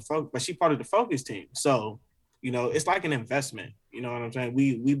be part of the Focus. But she's part of the Focus Team. So, it's like an investment. You know what I'm saying?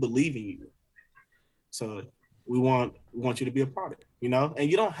 We believe in you. So we want you to be a part of it, and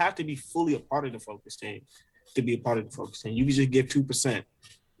you don't have to be fully a part of the Focus Team to be a part of the Focus Team. You can just give 2%,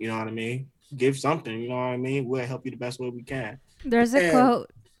 you know what I mean? Give something, you know what I mean? We'll help you the best way we can. There's a quote.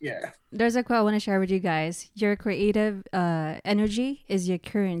 Yeah. There's a quote I want to share with you guys. Your creative energy is your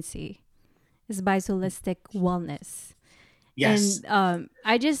currency. It's by Holistic Wellness. Yes. And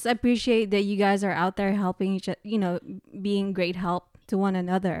I just appreciate that you guys are out there helping each other, being great help to one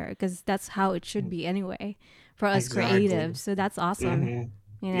another, because that's how it should be anyway for us creatives. So that's awesome.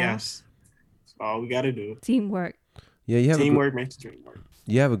 Mm-hmm. Yes. That's all we got to do. Teamwork. Yeah, teamwork makes the dream work.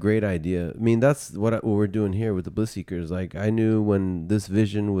 You have a great idea. I mean, that's what we're doing here with the Bliss Seekers. Like, I knew when this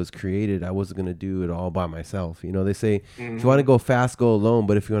vision was created, I wasn't going to do it all by myself. You know, they say if you want to go fast, go alone.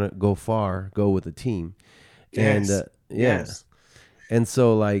 But if you want to go far, go with a team. Yes. And Yes. And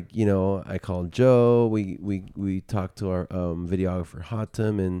so, like, you know, I called Joe. We talked to our videographer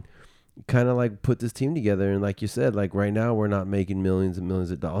Hatem and kind of like put this team together. And like you said, like right now we're not making millions and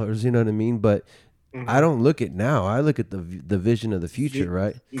millions of dollars. You know what I mean? But I don't look at now. I look at the vision of the future,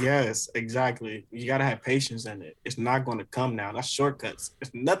 right? Yes, exactly. You gotta have patience in it. It's not going to come now. That's shortcuts.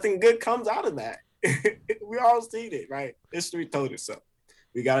 If nothing good comes out of that, we all seen it, right? History told us so.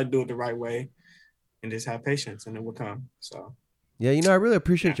 We gotta do it the right way, and just have patience, and it will come. So. Yeah, you know, I really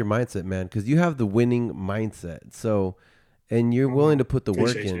appreciate your mindset, man, because you have the winning mindset. So, and you're willing to put the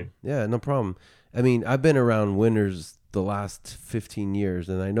work in. Yeah, no problem. I mean, I've been around winners the last 15 years,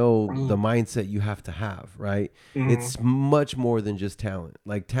 and I know the mindset you have to have, right? It's much more than just talent.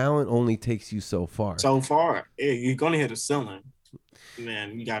 Like, talent only takes you so far. Yeah, you're going to hit a ceiling.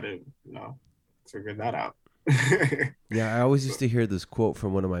 Man, you got to, figure that out. Yeah, I always used to hear this quote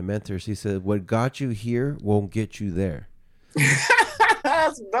from one of my mentors. He said, "What got you here won't get you there."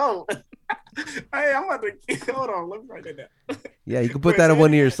 That's dope. Hey, I'm about to hold on. Let me write that down. Yeah, you can put that in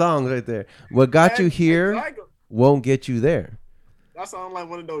one of your songs right there. What got you here won't get you there. That sounds like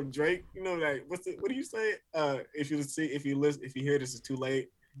one of those Drake. You know, like what do you say? If you hear this is too late.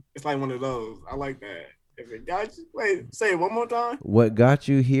 It's like one of those. I like that. If it got you, wait, say it one more time. What got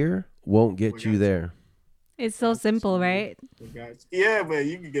you here won't get you there. It's so simple, right? Yeah, but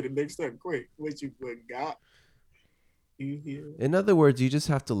you can get it mixed up quick. What got. In other words, you just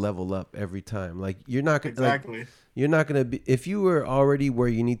have to level up every time. Like you're not gonna exactly. You're not gonna be if you were already where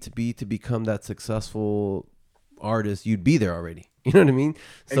you need to be to become that successful artist. You'd be there already. You know what I mean?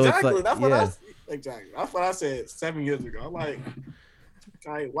 So exactly. It's like, That's what I said 7 years ago. I'm like,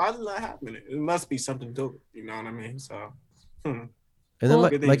 why is that happening? It must be something to it. You know what I mean? So. And then,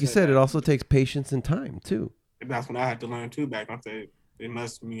 like you said, it also takes patience and time too. And that's when I had to learn too. Back I said, it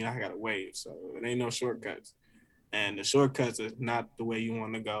must mean I gotta wait. So it ain't no shortcuts. And the shortcuts is not the way you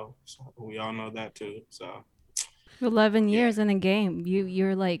want to go. So we all know that too. So 11 years in a game,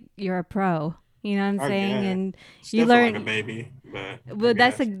 you're a pro. You know what I'm saying? And still you learn like a baby, but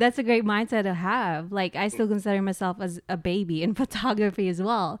that's a great mindset to have. Like I still consider myself as a baby in photography as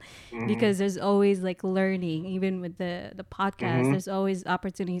well, because there's always like learning. Even with the podcast, there's always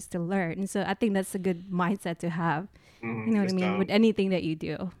opportunities to learn. And so I think that's a good mindset to have. You know what I mean? Dope. With anything that you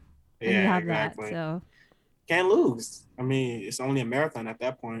do, and you have exactly. That. So. Can't lose. I mean, it's only a marathon at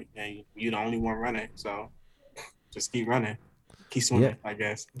that point, and you're the only one running. So just keep running, keep swimming. Yeah. I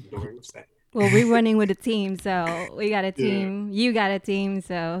guess. Well, we're running with a team, so we got a team. Yeah. You got a team,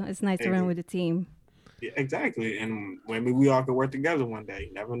 so it's nice to run with a team. Yeah, exactly, and maybe we all could work together one day.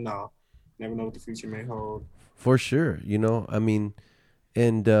 You never know. Never know what the future may hold. For sure, you know. I mean,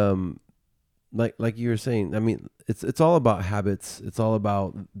 and like you were saying, I mean, it's all about habits. It's all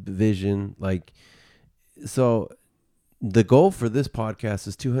about vision, like. So the goal for this podcast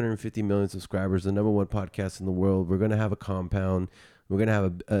is 250 million subscribers, the #1 podcast in the world. We're going to have a compound. We're going to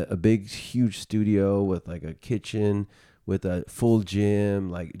have a big, huge studio with like a kitchen, with a full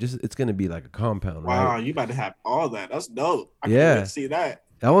gym. Like it's going to be like a compound. Wow, right? You about to have all that. That's dope. I can't wait to see that.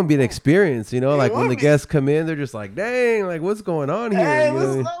 That would be an experience, you know, like when the guests come in, they're just like, dang, like what's going on here? Hey, you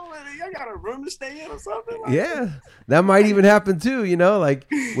know? what's up with it? Y'all got a room to stay in or something? Like that might even happen too, you know, like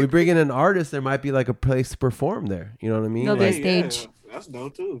we bring in an artist, there might be like a place to perform there. You know what I mean? There'll be a stage. Yeah, that's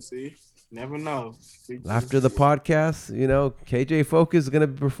dope too, see? Never know. After the podcast, you know, KJ Focus is going to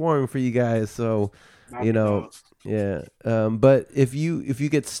be performing for you guys. So, you know, but if you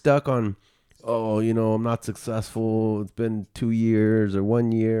get stuck on, oh, you know, I'm not successful, it's been 2 years or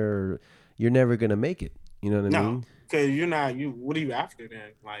 1 year, you're never going to make it. You know what I mean? Because what are you after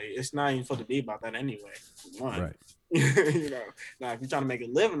then? Like, it's not even supposed to be about that anyway. One. Right. You know, now if you're trying to make a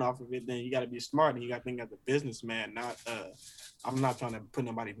living off of it, then you got to be smart and you got to think as a businessman, not, I'm not trying to put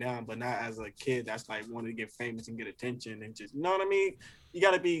nobody down, but not as a kid that's like wanting to get famous and get attention and just, you know what I mean? You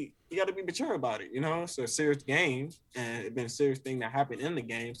gotta be mature about it, you know? It's a serious game and it's been a serious thing that happened in the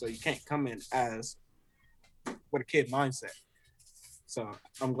game. So you can't come in as with a kid mindset. So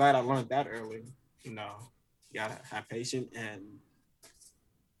I'm glad I learned that early. You know, you gotta have patience and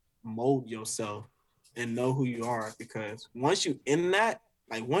mold yourself and know who you are, because once you in that,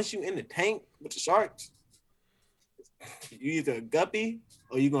 like once you in the tank with the sharks, you either a guppy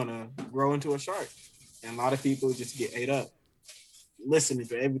or you're gonna grow into a shark. And a lot of people just get ate up listening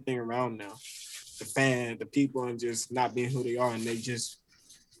to everything around them, the people, and just not being who they are, and they just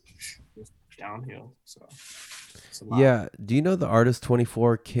downhill. So It's a lot. Yeah. Do you know the artist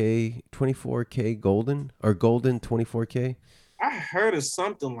 24K Golden or Golden 24K? I heard of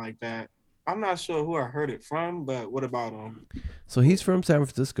something like that. I'm not sure who I heard it from, but what about him? So he's from San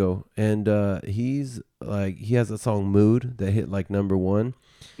Francisco, and he has a song "Mood" that hit like #1.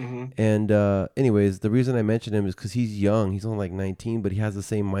 Mm-hmm. And anyways, the reason I mentioned him is because he's young. He's only like 19, but he has the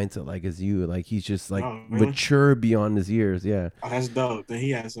same mindset like as you. Like he's just like Really? mature beyond his years. Yeah. Oh, that's dope. Then he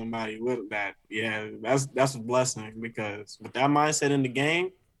has somebody with that. Yeah, that's a blessing because with that mindset in the game,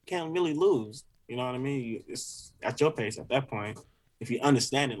 you can't really lose. You know what I mean? It's at your pace at that point if you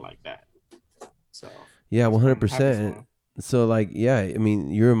understand it like that. So Yeah, I'm happy for 100%. him. So like, yeah, I mean,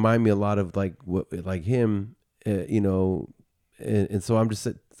 you remind me a lot of like him, and so I'm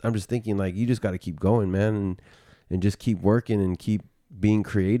just thinking like you just got to keep going, man, and just keep working and keep being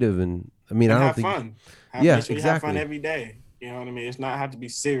creative. And I mean, And I don't have think, fun. Yeah, Make sure you have fun exactly. every day. You know what I mean? It's not have to be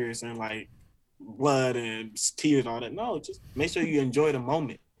serious and like blood and tears and all that. No, just make sure you enjoy the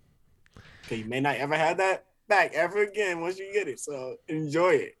moment. Okay, you may not ever have that back ever again once you get it. So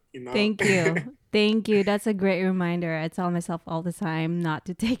enjoy it. You know. Thank you. Thank you. That's a great reminder. I tell myself all the time not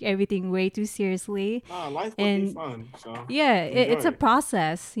to take everything way too seriously. No, life would be And fun. So yeah, enjoy it's a it.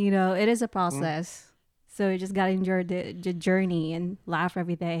 process, it is a Mhm. process. So you just got to enjoy the journey and laugh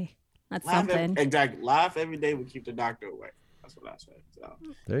every day. That's something. Exactly. Laugh every day will keep the doctor away. That's what I say. So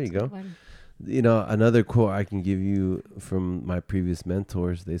There you Good go. one. Another quote I can give you from my previous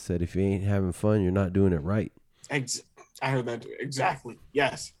mentors. They said, "If you ain't having fun, you're not doing it right." I heard that too. Exactly.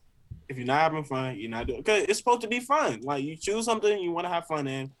 Yes. If you're not having fun, you're not doing it. Because it's supposed to be fun. Like you choose something you want to have fun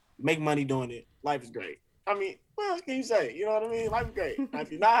in, make money doing it. Life is great. I mean, what else can you say? You know what I mean? Life is great. Now,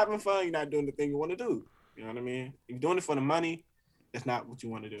 if you're not having fun, you're not doing the thing you want to do. You know what I mean? If you're doing it for the money, that's not what you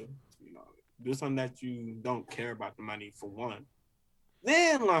want to do. Do something that you don't care about the money for one.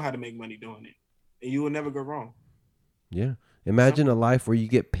 Then learn how to make money doing it. And you will never go wrong. Yeah. Imagine a life where you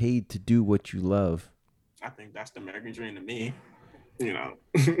get paid to do what you love. I think that's the American dream to me. You know.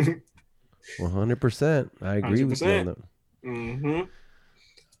 100%. I agree with you on 100%. that. Mm-hmm.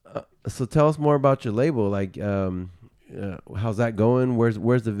 So tell us more about your label. Like, how's that going?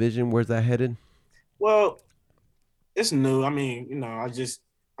 Where's the vision? Where's that headed? Well, it's new. I mean,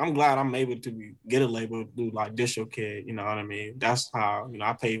 I'm glad I'm able to get a label through like DistroKid. You know what I mean? That's how,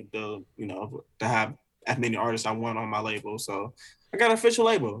 I paid to have as many artists I want on my label. So I got an official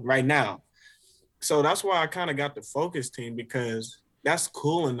label right now. So that's why I kind of got the Focus team because that's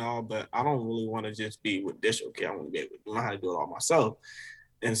cool and all, but I don't really want to just be with DistroKid. I want to be able to learn how to do it all myself.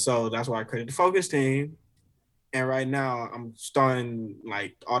 And so that's why I created the Focus team. And right now I'm starting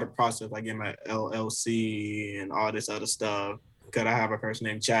like all the process, like in my LLC and all this other stuff. Because I have a person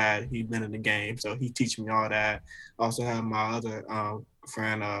named Chad. He's been in the game, so he teaching me all that. I also have my other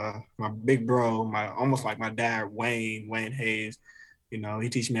friend, my big bro, almost like my dad, Wayne Hayes. He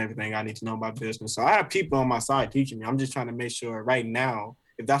teaches me everything I need to know about business. So I have people on my side teaching me. I'm just trying to make sure right now,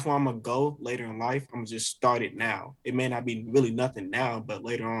 if that's where I'm gonna go later in life, I'm gonna just start it now. It may not be really nothing now, but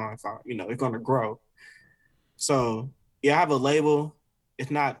later on, if it's gonna grow. So yeah, I have a label. It's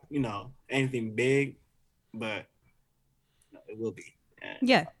not, anything big, but it will be. And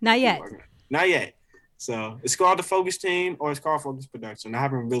Yeah, not yet. Not yet. So it's called the Focus Team or it's called Focus Production. I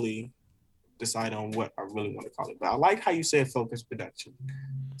haven't really decided on what I really want to call it, but I like how you said Focus Production.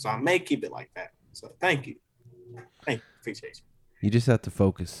 So I may keep it like that. So thank you. Appreciate you. You just have to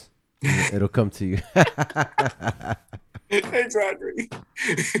focus. It'll come to you. Exactly.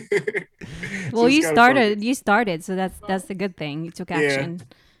 Well, you started, so that's the good thing. You took action.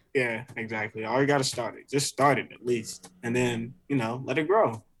 Yeah, exactly. All you got to start it. Just start it at least. And then, let it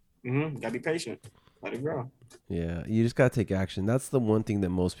grow. Got to be patient. Let it grow. Yeah, you just got to take action. That's the one thing that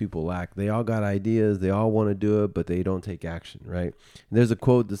most people lack. They all got ideas. They all want to do it, but they don't take action, right? And there's a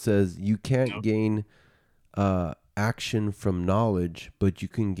quote that says, you can't gain action from knowledge, but you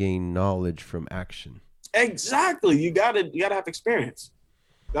can gain knowledge from action. Exactly. You gotta have experience.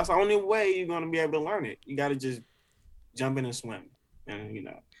 That's the only way you're gonna be able to learn it. You gotta just jump in and swim. And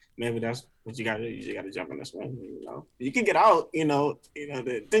maybe that's what you gotta do. You just gotta jump in and swim. You can get out,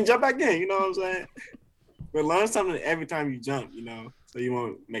 then jump back in, you know what I'm saying? But learn something every time you jump, so you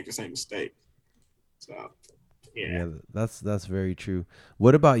won't make the same mistake. So yeah, that's very true.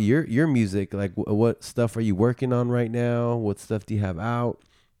 What about your music? Like, what stuff are you working on right now? What stuff do you have out?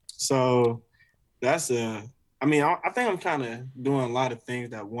 So I think I'm kind of doing a lot of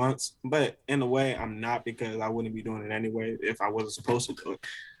things at once, but in a way I'm not because I wouldn't be doing it anyway if I wasn't supposed to do it.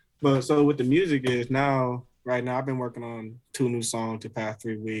 But so what the music is right now I've been working on 2 new songs the past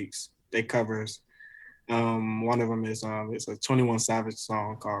 3 weeks. They covers. One of them is it's a 21 Savage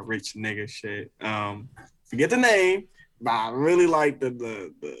song called Rich Nigga Shit. forget the name, but I really like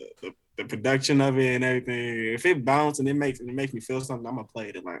the production of it and everything. If it bounces and it makes me feel something, I'm gonna play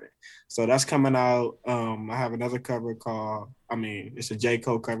it and learn it. So that's coming out. I have another cover it's a J.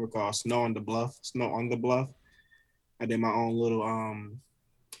 Cole cover called Snow on the Bluff. I did my own little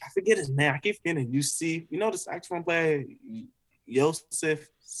I forget his name. I keep forgetting. You know the saxophone player Yosef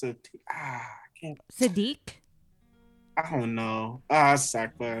Sadiq? I don't know.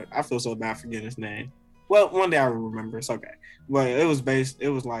 Sax player. I feel so bad forgetting his name. Well, one day I will remember. It's okay. But it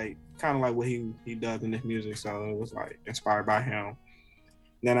was like kind of like what he does in this music. So it was like inspired by him.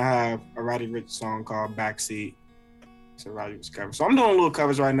 Then I have a Roddy Ricch song called Backseat. It's a Roddy Ricch cover. So I'm doing little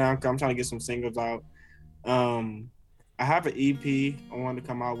covers right now because I'm trying to get some singles out. I have an EP I wanted to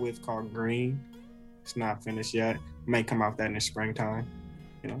come out with called Green. It's not finished yet. May come out that in the springtime.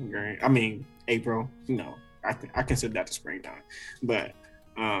 Green. April. I consider that the springtime. But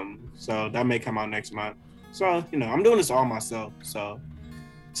so that may come out next month. So I'm doing this all myself. So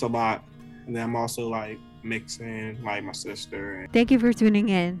it's a lot. And then I'm also like mixing like my sister. Thank you for tuning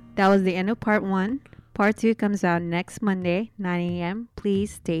in. That was the end of part 1. Part 2 comes out next Monday, 9 a.m.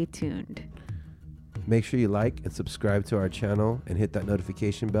 Please stay tuned. Make sure you like and subscribe to our channel and hit that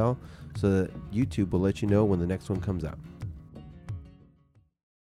notification bell so that YouTube will let you know when the next one comes out.